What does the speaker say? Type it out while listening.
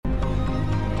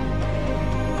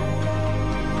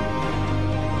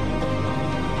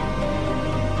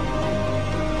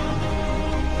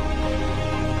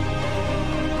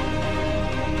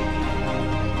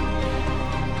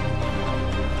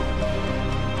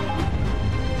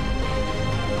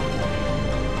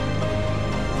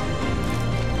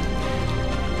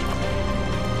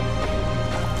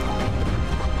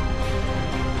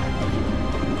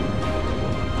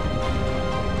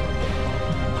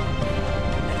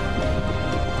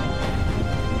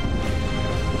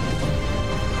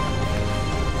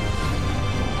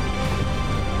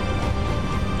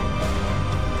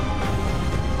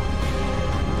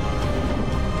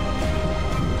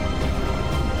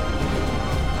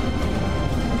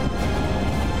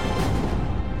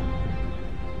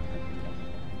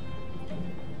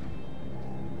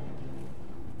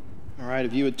right,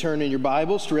 if you would turn in your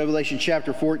Bibles to Revelation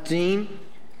chapter 14.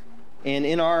 And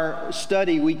in our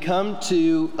study, we come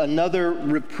to another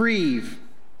reprieve.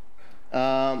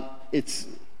 It's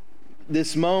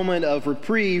this moment of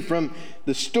reprieve from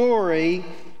the story,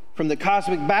 from the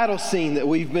cosmic battle scene that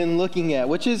we've been looking at,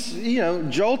 which is,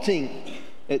 jolting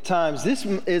at times. This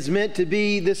is meant to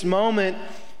be this moment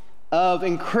of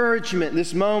encouragement,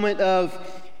 this moment of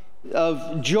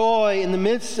joy in the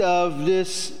midst of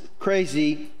this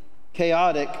crazy,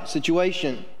 chaotic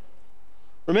situation.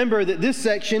 Remember that this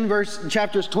section,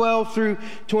 chapters 12 through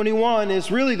 21,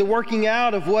 is really the working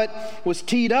out of what was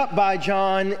teed up by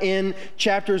John in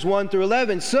chapters 1 through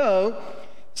 11. So,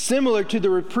 similar to the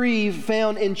reprieve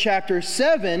found in chapter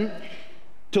 7,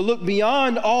 to look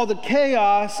beyond all the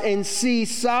chaos and see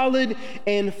solid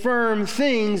and firm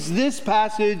things, this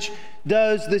passage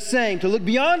does the same. To look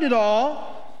beyond it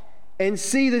all and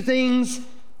see the things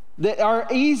that are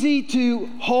easy to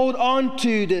hold on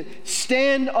to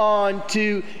stand on,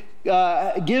 to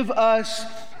give us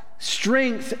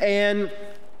strength and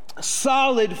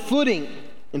solid footing.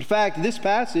 In fact, this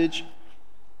passage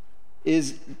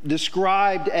is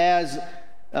described as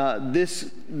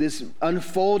this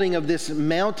unfolding of this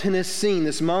mountainous scene,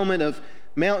 this moment of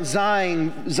Mount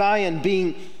Zion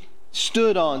being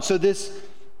stood on. So this,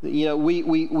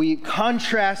 we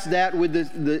contrast that with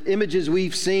the images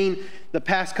we've seen the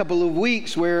past couple of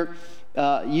weeks, where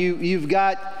you've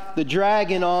got the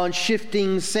dragon on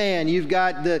shifting sand. You've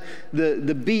got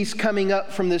the beast coming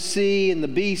up from the sea and the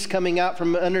beast coming out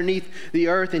from underneath the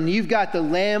earth. And you've got the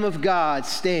Lamb of God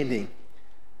standing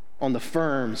on the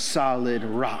firm, solid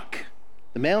rock,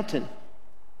 the mountain.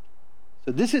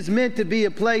 So this is meant to be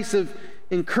a place of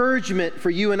encouragement for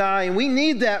you and I, and we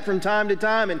need that from time to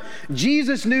time. And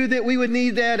Jesus knew that we would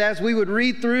need that as we would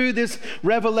read through this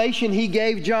revelation he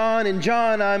gave John, and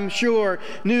John, I'm sure,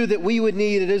 knew that we would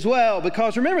need it as well.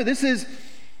 Because remember, this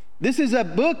is a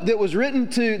book that was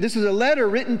this is a letter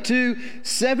written to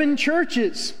 7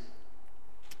 churches.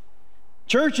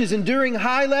 Churches enduring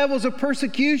high levels of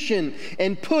persecution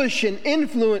and push and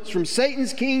influence from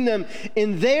Satan's kingdom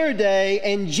in their day,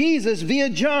 and Jesus, via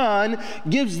John,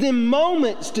 gives them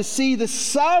moments to see the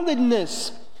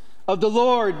solidness of the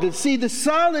Lord, to see the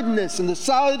solidness and the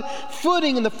solid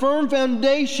footing and the firm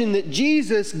foundation that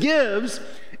Jesus gives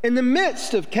in the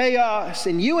midst of chaos.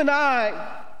 And you and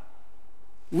I,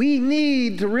 we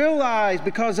need to realize,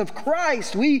 because of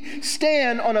Christ, we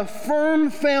stand on a firm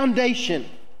foundation.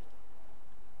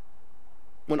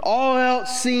 When all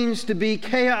else seems to be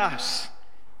chaos,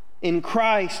 in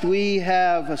Christ we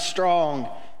have a strong,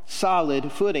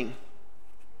 solid footing.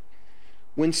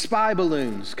 When spy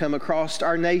balloons come across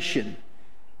our nation,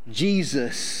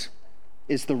 Jesus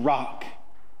is the rock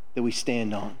that we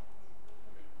stand on.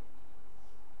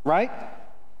 Right?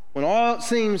 When all else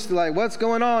seems to like, what's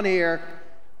going on here?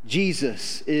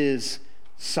 Jesus is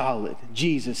solid.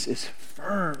 Jesus is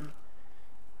firm.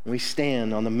 We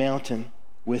stand on the mountain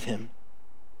with him.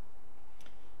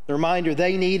 The reminder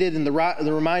they needed and the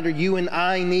reminder you and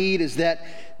I need is that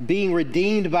being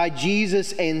redeemed by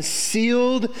Jesus and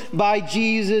sealed by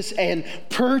Jesus and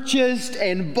purchased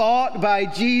and bought by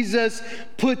Jesus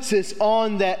puts us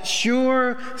on that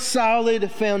sure, solid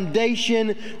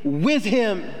foundation with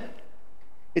him.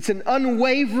 It's an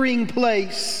unwavering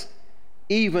place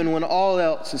even when all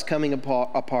else is coming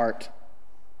apart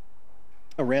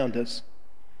around us.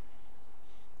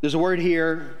 There's a word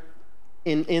here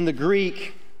in the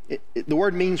Greek. The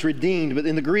word means redeemed, but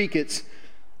in the Greek it's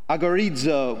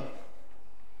agorizo.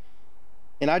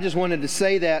 And I just wanted to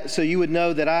say that so you would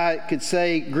know that I could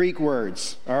say Greek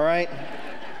words, all right?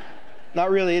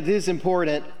 Not really, it is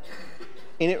important.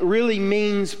 And it really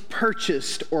means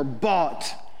purchased or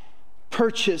bought.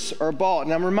 Purchased or bought.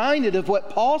 And I'm reminded of what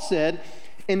Paul said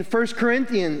in 1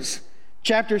 Corinthians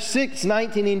chapter 6,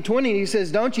 19 and 20. He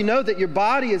says, don't you know that your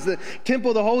body is the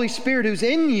temple of the Holy Spirit who's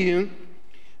in you,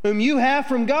 whom you have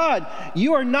from God?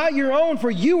 You are not your own,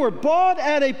 for you were bought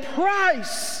at a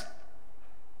price.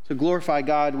 So glorify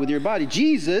God with your body.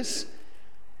 Jesus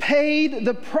paid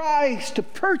the price to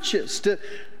purchase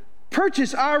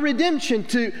our redemption,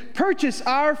 to purchase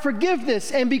our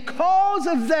forgiveness. And because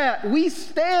of that, we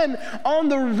stand on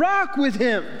the rock with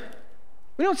him.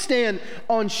 We don't stand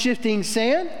on shifting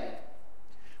sand.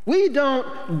 We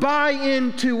don't buy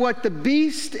into what the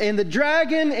beast and the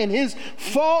dragon and his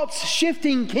false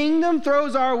shifting kingdom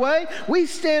throws our way. We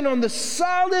stand on the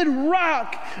solid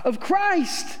rock of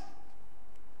Christ.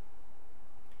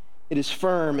 It is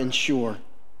firm and sure.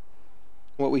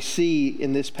 What we see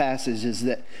in this passage is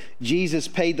that Jesus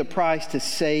paid the price to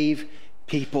save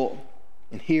people.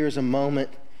 And here's a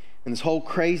moment in this whole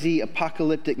crazy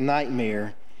apocalyptic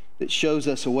nightmare that shows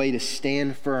us a way to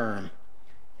stand firm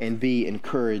and be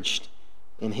encouraged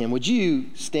in him. Would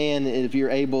you stand, if you're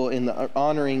able, in the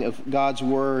honoring of God's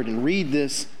word and read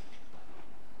this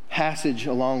passage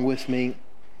along with me?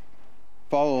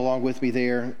 Follow along with me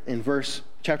there in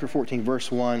chapter 14,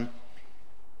 verse 1.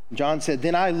 John said,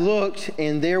 "Then I looked,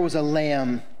 and there was a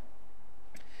Lamb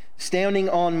standing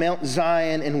on Mount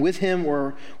Zion, and with him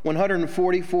were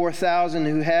 144,000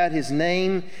 who had his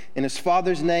name and his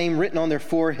father's name written on their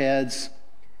foreheads.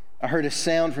 I heard a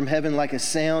sound from heaven like a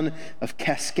sound of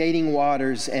cascading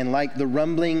waters and like the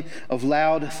rumbling of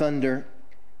loud thunder.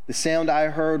 The sound I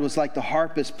heard was like the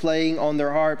harpists playing on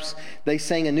their harps. They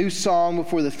sang a new song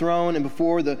before the throne and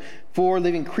before the 4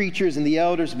 living creatures and the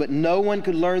elders, but no one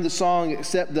could learn the song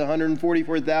except the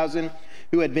 144,000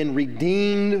 who had been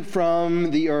redeemed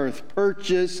from the earth,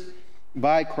 purchased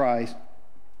by Christ.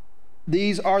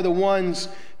 These are the ones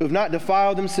who have not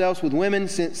defiled themselves with women,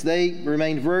 since they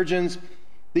remained virgins.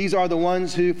 These are the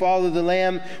ones who follow the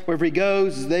Lamb wherever he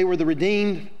goes. They were the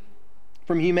redeemed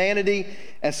from humanity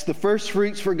as the first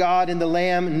fruits for God in the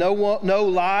Lamb. No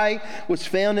lie was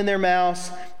found in their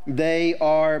mouths. They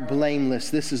are blameless."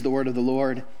 This is the word of the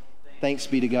Lord. Thanks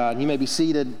be to God. You may be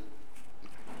seated.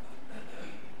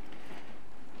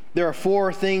 There are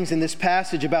 4 things in this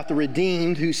passage about the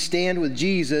redeemed who stand with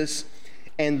Jesus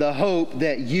and the hope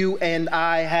that you and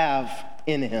I have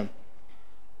in him.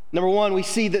 Number 1, we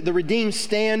see that the redeemed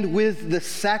stand with the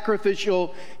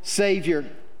sacrificial Savior.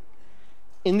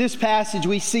 In this passage,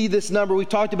 we see this number. We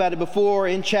talked about it before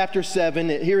in chapter 7.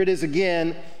 Here it is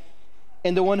again.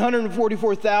 And the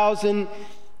 144,000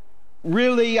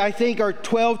 really, I think, are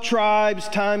 12 tribes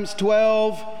times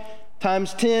 12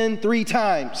 times 10, 3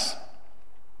 times.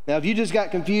 Now, if you just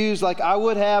got confused like I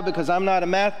would have because I'm not a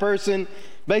math person,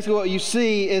 basically what you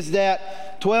see is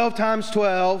that 12 times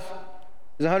 12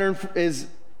 is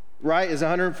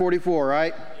 144,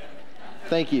 right?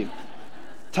 Thank you.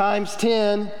 Times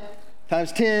 10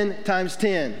 times 10 times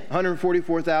 10,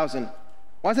 144,000.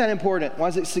 Why is that important? Why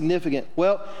is it significant?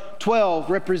 Well, 12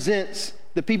 represents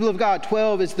the people of God.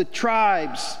 12 is the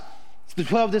tribes. It's the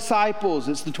 12 disciples.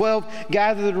 It's the 12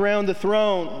 gathered around the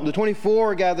throne. The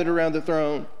 24 gathered around the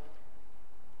throne.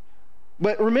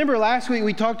 But remember last week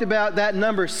we talked about that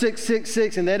number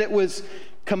 666 and that it was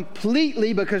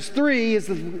completely, because 3 is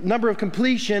the number of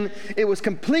completion, it was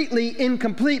completely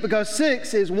incomplete because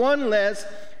 6 is 1 less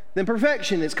than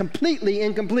perfection. It's completely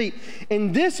incomplete.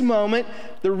 In this moment,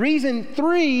 the reason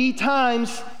 3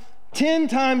 times 10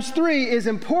 times 3 is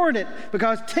important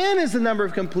because 10 is the number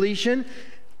of completion.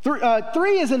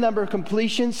 3 is a number of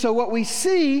completion. So what we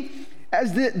see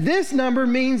as this number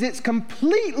means it's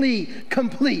completely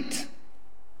complete.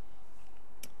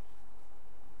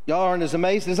 Y'all aren't as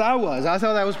amazed as I was. I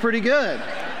thought that was pretty good.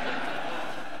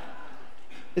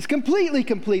 It's completely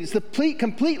complete. It's the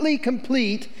completely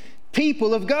complete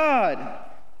people of God.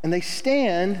 And they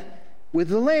stand with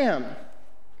the Lamb.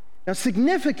 Now,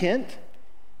 significant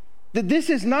that this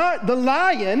is not the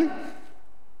lion.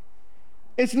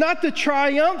 It's not the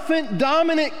triumphant,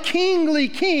 dominant, kingly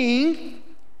king.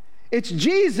 It's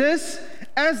Jesus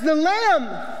as the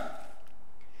Lamb.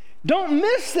 Don't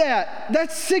miss that.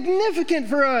 That's significant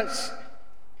for us.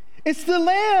 It's the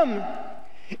Lamb.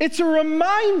 It's a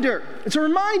reminder. It's a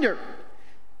reminder.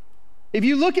 If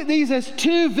you look at these as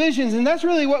 2 visions, and that's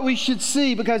really what we should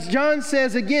see, because John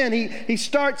says again, he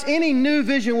starts any new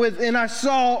vision with, "and I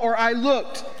saw," or "I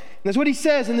looked." And that's what he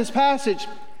says in this passage.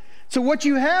 So what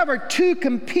you have are 2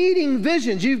 competing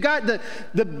visions. You've got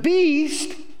the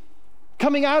beast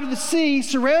coming out of the sea,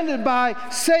 surrounded by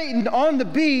Satan on the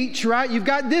beach, right? You've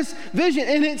got this vision,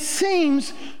 and it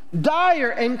seems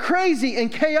dire and crazy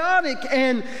and chaotic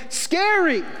and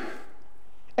scary.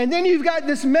 And then you've got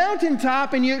this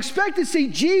mountaintop, and you expect to see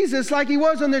Jesus like he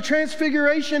was on the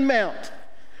Transfiguration Mount,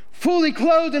 fully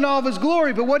clothed in all of his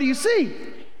glory. But what do you see?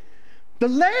 The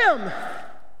Lamb.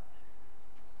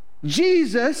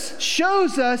 Jesus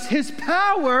shows us his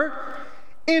power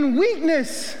in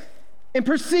weakness, in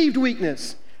perceived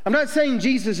weakness. I'm not saying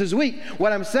Jesus is weak.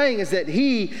 What I'm saying is that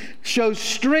he shows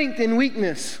strength in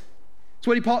weakness. That's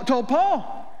what he told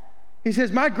Paul. He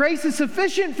says, "My grace is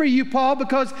sufficient for you, Paul,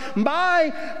 because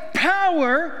my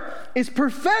power is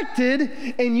perfected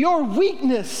in your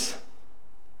weakness."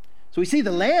 So we see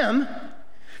the Lamb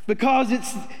because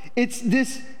it's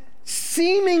this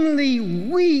seemingly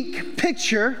weak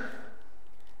picture.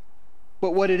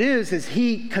 But what it is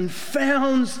he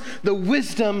confounds the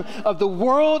wisdom of the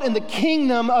world and the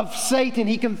kingdom of Satan.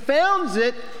 He confounds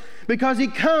it because he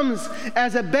comes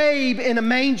as a babe in a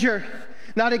manger,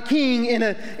 not a king in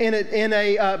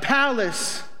a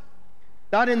palace,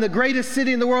 not in the greatest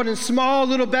city in the world, in small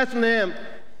little Bethlehem.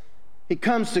 He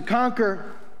comes to conquer.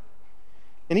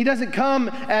 And he doesn't come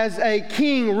as a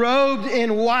king robed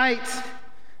in white,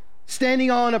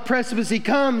 standing on a precipice. He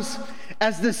comes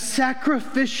as the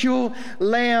sacrificial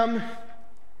lamb.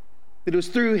 It was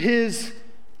through his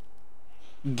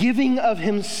giving of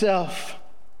himself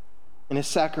and his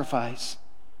sacrifice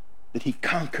that he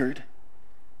conquered,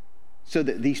 so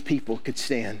that these people could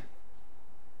stand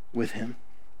with him.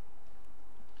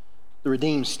 The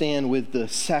redeemed stand with the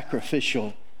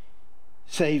sacrificial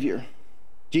Savior.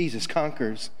 Jesus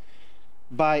conquers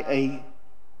by a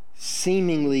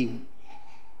seemingly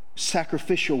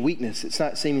sacrificial weakness. It's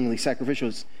not seemingly sacrificial,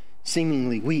 it's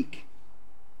seemingly weak.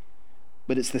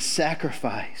 But it's the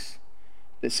sacrifice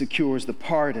that secures the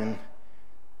pardon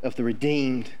of the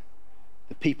redeemed,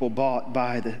 the people bought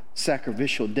by the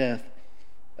sacrificial death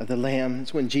of the Lamb.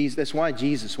 That's why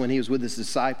Jesus, when he was with his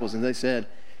disciples and they said,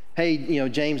 hey,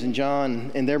 James and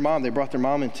John and their mom, they brought their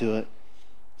mom into it,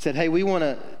 said, hey, we want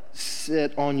to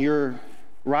sit on your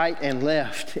right and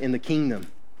left in the kingdom.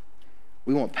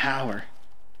 We want power.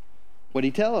 What did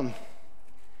he tell them?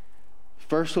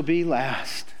 First will be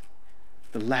last.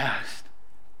 The last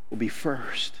will be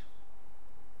first.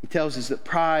 He tells us that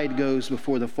pride goes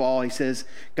before the fall. He says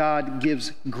God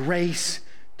gives grace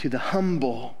to the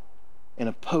humble and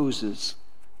opposes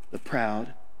the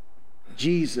proud.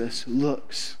 Jesus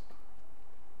looks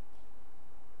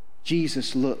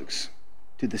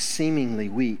to the seemingly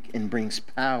weak and brings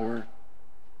power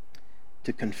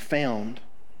to confound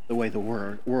the way the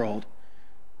world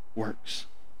works.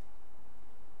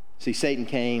 See, Satan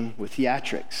came with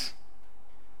theatrics,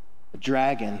 a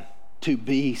dragon, 2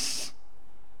 beasts.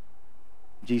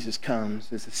 Jesus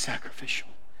comes as a sacrificial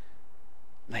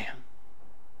lamb.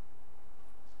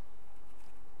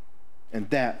 And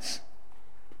that's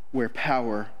where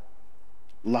power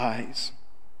lies.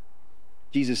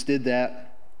 Jesus did that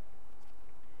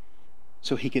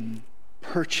so he could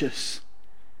purchase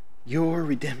your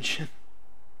redemption.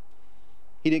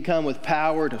 He didn't come with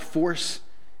power to force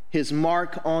his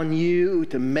mark on you,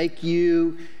 to make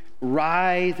you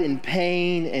writhe in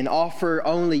pain and offer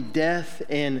only death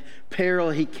and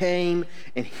peril. He came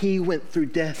and he went through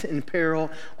death and peril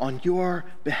on your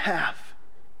behalf,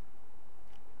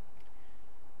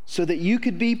 so that you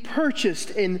could be purchased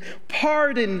and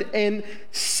pardoned and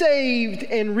saved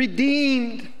and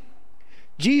redeemed.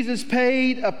 Jesus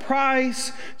paid a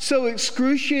price so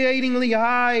excruciatingly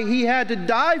high, he had to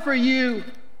die for you.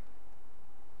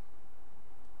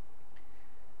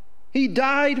 He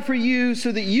died for you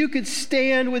so that you could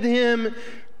stand with him,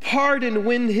 pardoned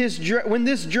when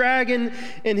this dragon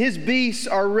and his beasts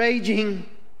are raging.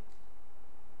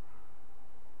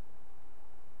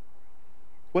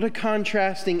 What a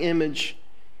contrasting image.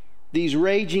 These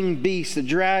raging beasts, the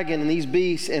dragon and these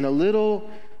beasts, and a little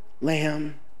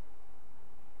lamb,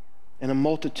 and a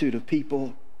multitude of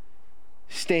people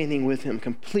standing with him,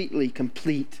 completely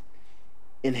complete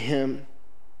in him.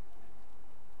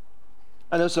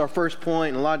 I know this is our first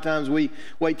point, and a lot of times we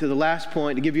wait to the last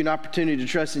point to give you an opportunity to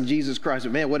trust in Jesus Christ.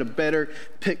 But man, what a better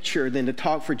picture than to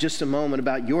talk for just a moment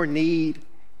about your need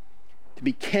to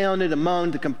be counted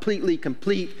among the completely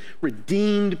complete,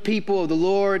 redeemed people of the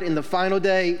Lord in the final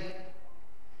day.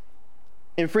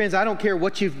 And friends, I don't care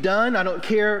what you've done. I don't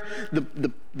care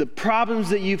the problems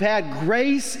that you've had.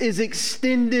 Grace is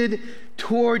extended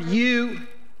toward you.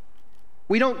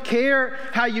 We don't care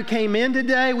how you came in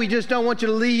today. We just don't want you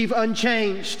to leave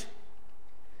unchanged.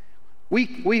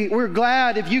 We're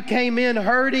glad if you came in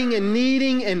hurting and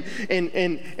needing and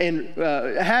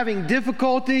having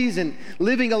difficulties and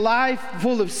living a life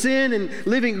full of sin and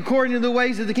living according to the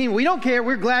ways of the kingdom. We don't care.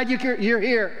 We're glad you're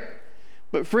here.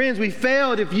 But friends, we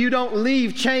failed if you don't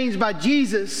leave changed by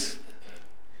Jesus.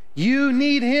 You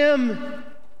need him.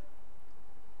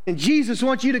 And Jesus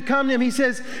wants you to come to him. He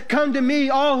says, come to me,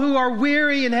 all who are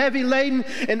weary and heavy laden,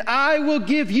 and I will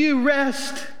give you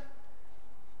rest.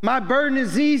 My burden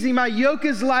is easy, my yoke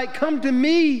is light. Come to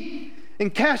me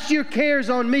and cast your cares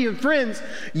on me. And friends,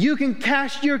 you can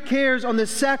cast your cares on the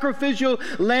sacrificial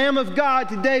Lamb of God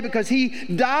today, because he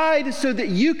died so that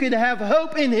you could have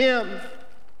hope in him.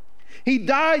 He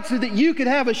died so that you could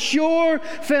have a sure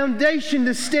foundation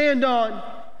to stand on.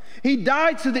 He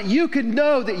died so that you could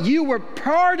know that you were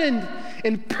pardoned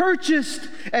and purchased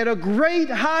at a great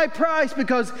high price,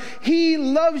 because he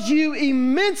loves you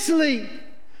immensely,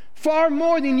 far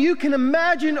more than you can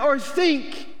imagine or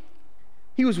think.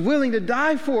 He was willing to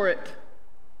die for it.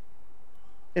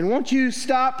 And won't you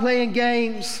stop playing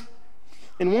games?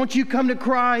 And won't you come to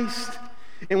Christ?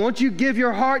 And won't you give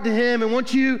your heart to him? And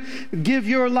won't you give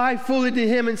your life fully to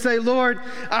him and say, Lord,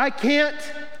 I can't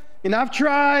And I've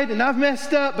tried and I've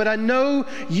messed up, but I know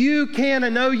you can. I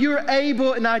know you're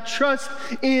able, and I trust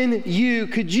in you.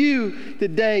 Could you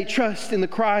today trust in the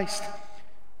Christ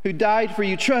who died for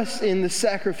you? Trust in the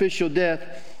sacrificial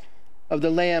death of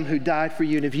the Lamb who died for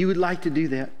you. And if you would like to do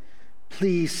that,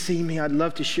 please see me. I'd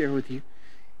love to share with you.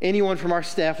 Anyone from our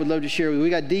staff would love to share with you. We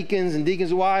got deacons and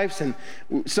deacons' wives and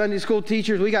Sunday school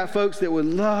teachers. We got folks that would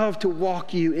love to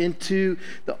walk you into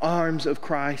the arms of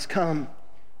Christ. Come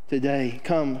today.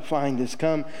 Come find us.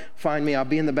 Come find me. I'll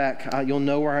be in the back. You'll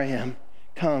know where I am.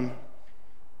 Come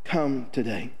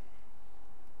today.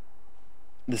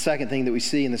 The second thing that we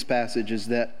see in this passage is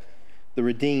that the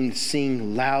redeemed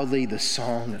sing loudly the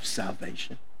song of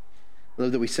salvation. I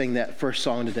love that we sang that first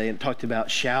song today and talked about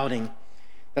shouting.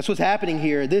 That's what's happening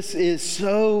here. This is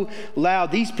so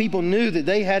loud. These people knew that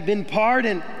they had been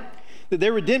pardoned, that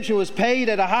their redemption was paid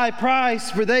at a high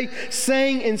price, for they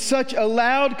sang in such a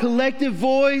loud collective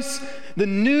voice the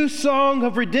new song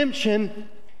of redemption. It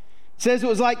says it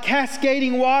was like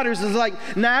cascading waters. It was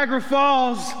like Niagara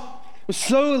Falls. It was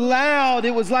so loud.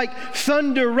 It was like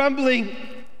thunder rumbling.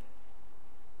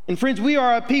 And friends, we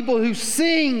are a people who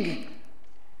sing.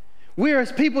 We are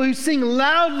people who sing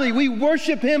loudly. We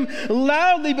worship him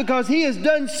loudly because he has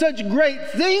done such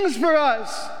great things for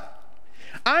us.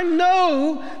 I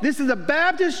know this is a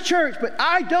Baptist church, but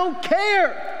I don't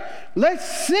care. Let's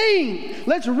sing.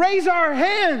 Let's raise our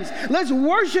hands. Let's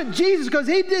worship Jesus because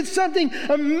he did something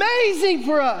amazing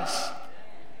for us.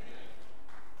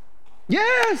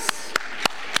 Yes.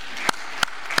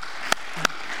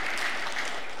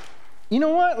 You know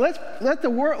what? Let the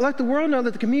world know,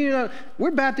 let the community know,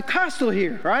 we're Baptist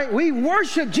here, right? We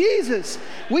worship Jesus.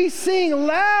 We sing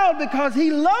loud because he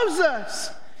loves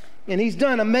us. And he's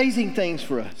done amazing things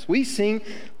for us. We sing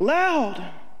loud.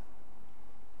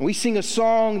 We sing a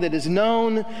song that is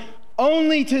known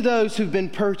only to those who've been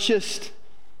purchased.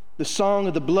 The song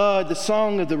of the blood, the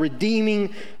song of the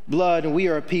redeeming blood. And we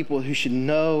are a people who should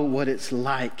know what it's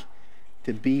like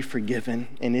to be forgiven.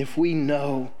 And if we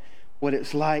know what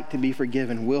it's like to be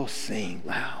forgiven, we'll sing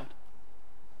loud.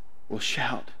 We'll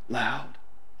shout loud.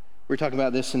 We were talking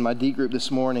about this in my D group this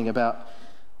morning about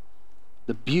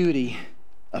the beauty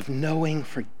of knowing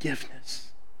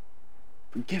forgiveness.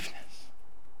 Forgiveness.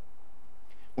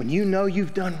 When you know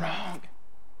you've done wrong,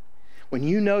 when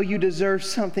you know you deserve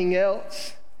something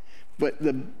else, but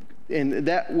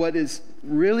what is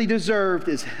really deserved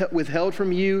is withheld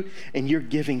from you, and you're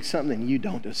giving something you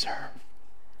don't deserve.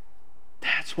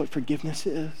 That's what forgiveness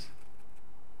is.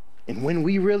 And when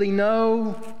we really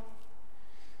know,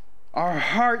 our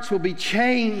hearts will be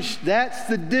changed. That's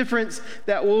the difference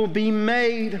that will be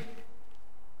made.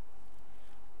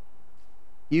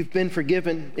 You've been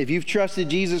forgiven. If you've trusted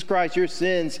Jesus Christ, your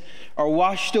sins are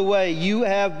washed away. You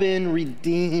have been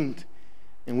redeemed.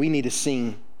 And we need to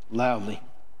sing loudly.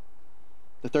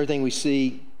 The third thing we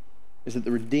see is that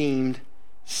the redeemed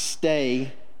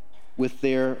stay with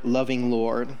their loving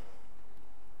Lord.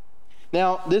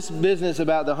 Now, this business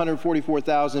about the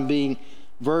 144,000 being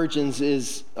virgins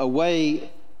is a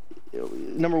way,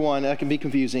 number one, that can be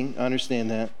confusing. I understand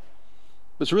that.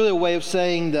 But it's really a way of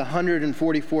saying the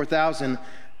 144,000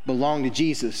 belong to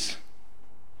Jesus.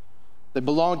 They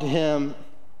belong to him.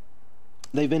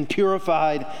 They've been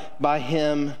purified by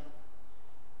him.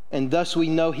 And thus we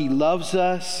know he loves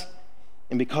us.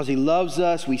 And because he loves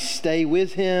us, we stay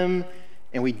with him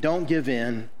and we don't give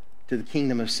in to the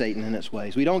kingdom of Satan and its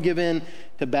ways. We don't give in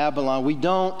to Babylon. We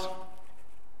don't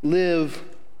live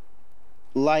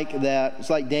like that. It's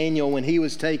like Daniel when he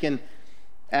was taken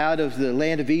out of the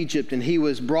land of Egypt and he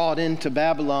was brought into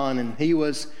Babylon, and he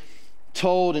was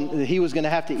told that he was going to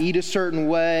have to eat a certain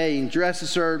way and dress a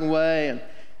certain way.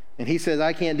 And he says,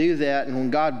 I can't do that. And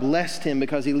when God blessed him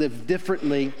because he lived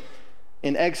differently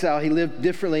in exile, he lived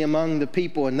differently among the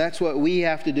people. And that's what we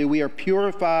have to do. We are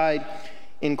purified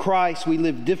in Christ. We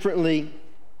live differently.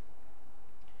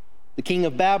 The king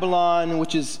of Babylon,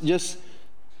 which is just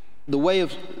the way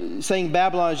of saying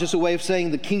Babylon, is just a way of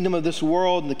saying the kingdom of this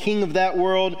world. And the king of that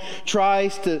world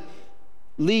tries to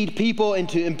lead people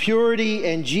into impurity,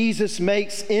 and Jesus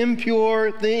makes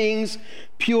impure things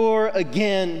pure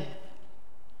again.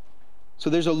 So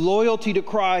there's a loyalty to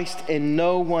Christ and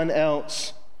no one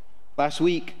else. Last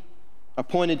week, I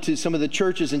pointed to some of the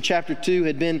churches in chapter 2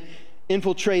 had been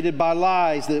infiltrated by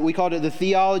lies. That we called it the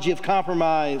theology of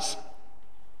compromise.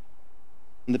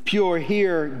 And the pure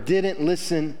here didn't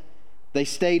listen. They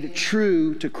stayed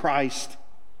true to Christ.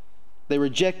 They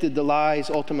rejected the lies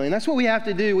ultimately. And that's what we have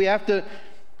to do. We have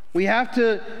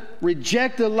to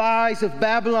reject the lies of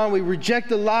Babylon. We reject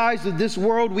the lies of this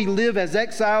world we live as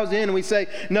exiles in. And we say,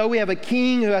 no, we have a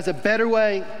king who has a better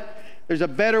way. There's a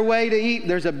better way to eat.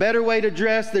 There's a better way to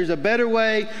dress. There's a better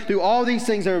way to do all these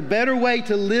things. There's a better way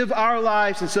to live our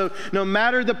lives. And so no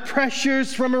matter the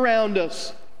pressures from around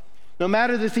us, no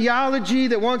matter the theology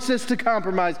that wants us to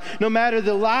compromise, no matter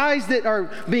the lies that are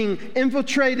being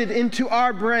infiltrated into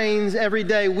our brains every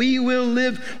day, we will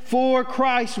live for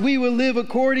Christ. We will live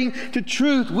according to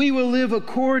truth. We will live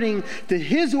according to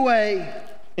His way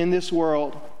in this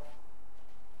world.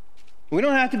 We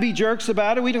don't have to be jerks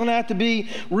about it. We don't have to be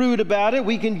rude about it.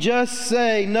 We can just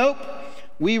say, nope,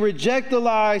 we reject the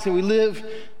lies and we live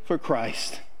for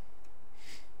Christ.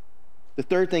 The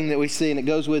third thing that we see, and it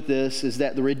goes with this, is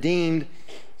that the redeemed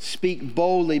speak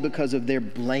boldly because of their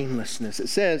blamelessness. It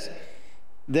says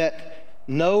that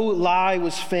no lie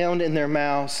was found in their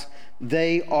mouths.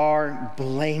 They are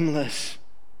blameless.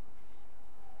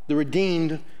 The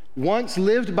redeemed once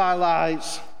lived by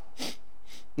lies.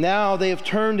 Now they have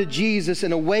turned to Jesus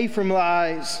and away from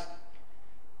lies.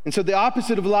 And so the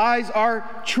opposite of lies are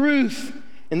truth.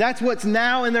 And that's what's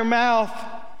now in their mouth.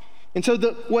 And so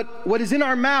what is in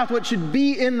our mouth, what should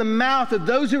be in the mouth of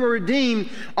those who are redeemed,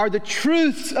 are the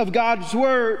truths of God's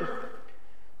Word.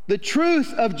 The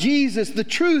truth of Jesus, the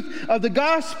truth of the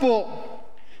gospel.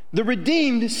 The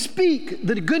redeemed speak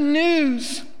the good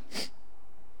news.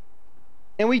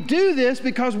 And we do this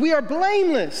because we are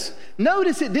blameless.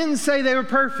 Notice it didn't say they were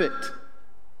perfect.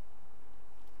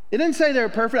 It didn't say they were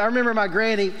perfect. I remember my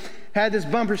granny had this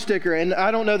bumper sticker, and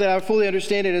I don't know that I fully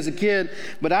understand it as a kid,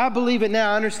 but I believe it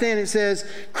now. I understand it says,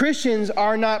 Christians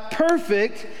are not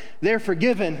perfect, they're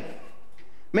forgiven.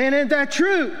 Man, isn't that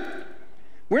true?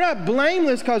 We're not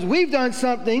blameless because we've done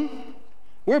something.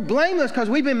 We're blameless because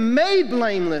we've been made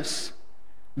blameless.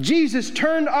 Jesus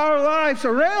turned our lives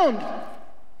around.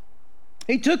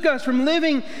 He took us from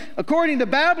living according to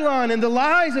Babylon and the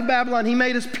lies of Babylon. He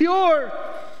made us pure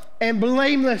and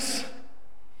blameless.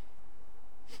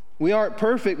 We aren't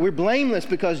perfect. We're blameless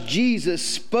because Jesus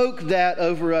spoke that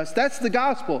over us. That's the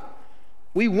gospel.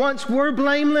 We once were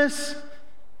blameless.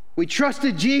 We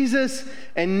trusted Jesus.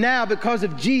 And now because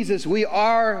of Jesus, we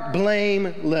are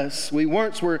blameless. We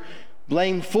once were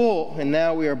blameful, and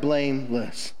now we are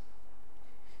blameless.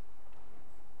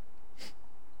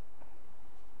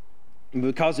 And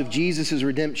because of Jesus'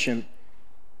 redemption,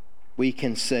 we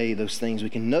can say those things. We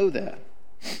can know that.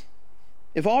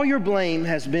 If all your blame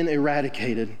has been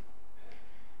eradicated,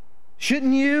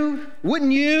 shouldn't you?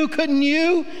 Wouldn't you? Couldn't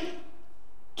you?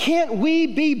 Can't we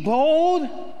be bold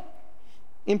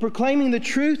in proclaiming the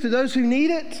truth to those who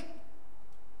need it?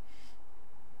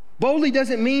 Boldly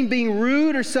doesn't mean being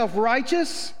rude or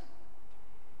self-righteous.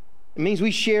 It means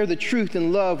we share the truth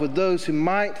and love with those who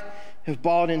might have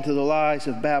bought into the lies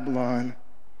of Babylon,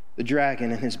 the dragon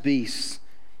and his beasts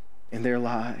and their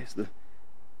lies.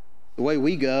 The way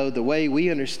we go, the way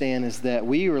we understand is that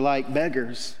we were like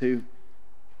beggars who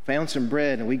found some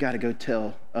bread and we got to go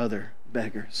tell other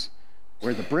beggars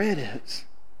where the bread is.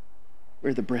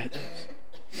 Where the bread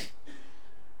is.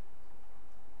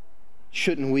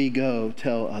 Shouldn't we go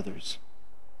tell others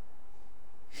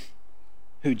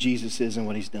who Jesus is and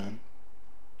what He's done?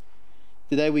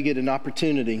 Today we get an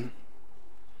opportunity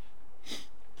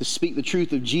to speak the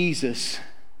truth of Jesus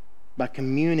by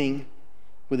communing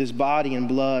with His body and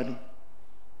blood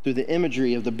through the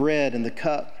imagery of the bread and the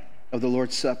cup of the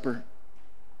Lord's Supper.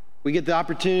 We get the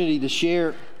opportunity to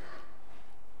share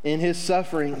in His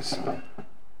sufferings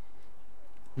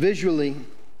visually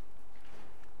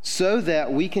so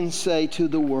that we can say to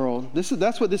the world,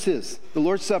 that's what this is. The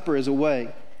Lord's Supper is a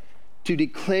way to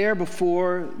declare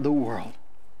before the world,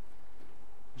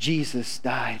 Jesus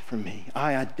died for me.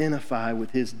 I identify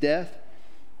with His death.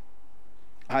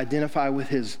 I identify with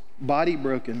His body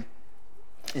broken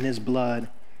and His blood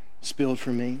spilled for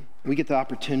me. We get the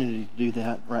opportunity to do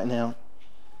that right now.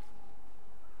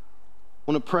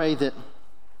 I want to pray that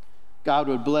God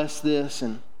would bless this,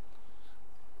 and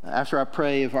after I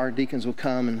pray, if our deacons will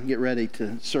come and get ready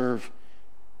to serve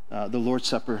the Lord's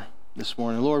Supper this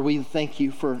morning. Lord, we thank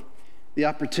You for the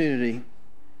opportunity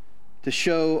to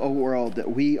show a world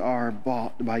that we are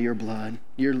bought by Your blood.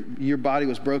 Your body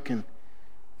was broken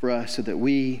for us so that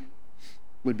we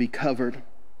would be covered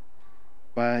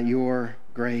by Your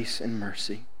grace and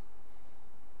mercy.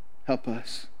 Help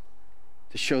us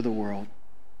to show the world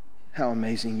how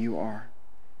amazing You are.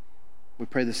 We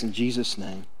pray this in Jesus'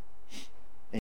 name.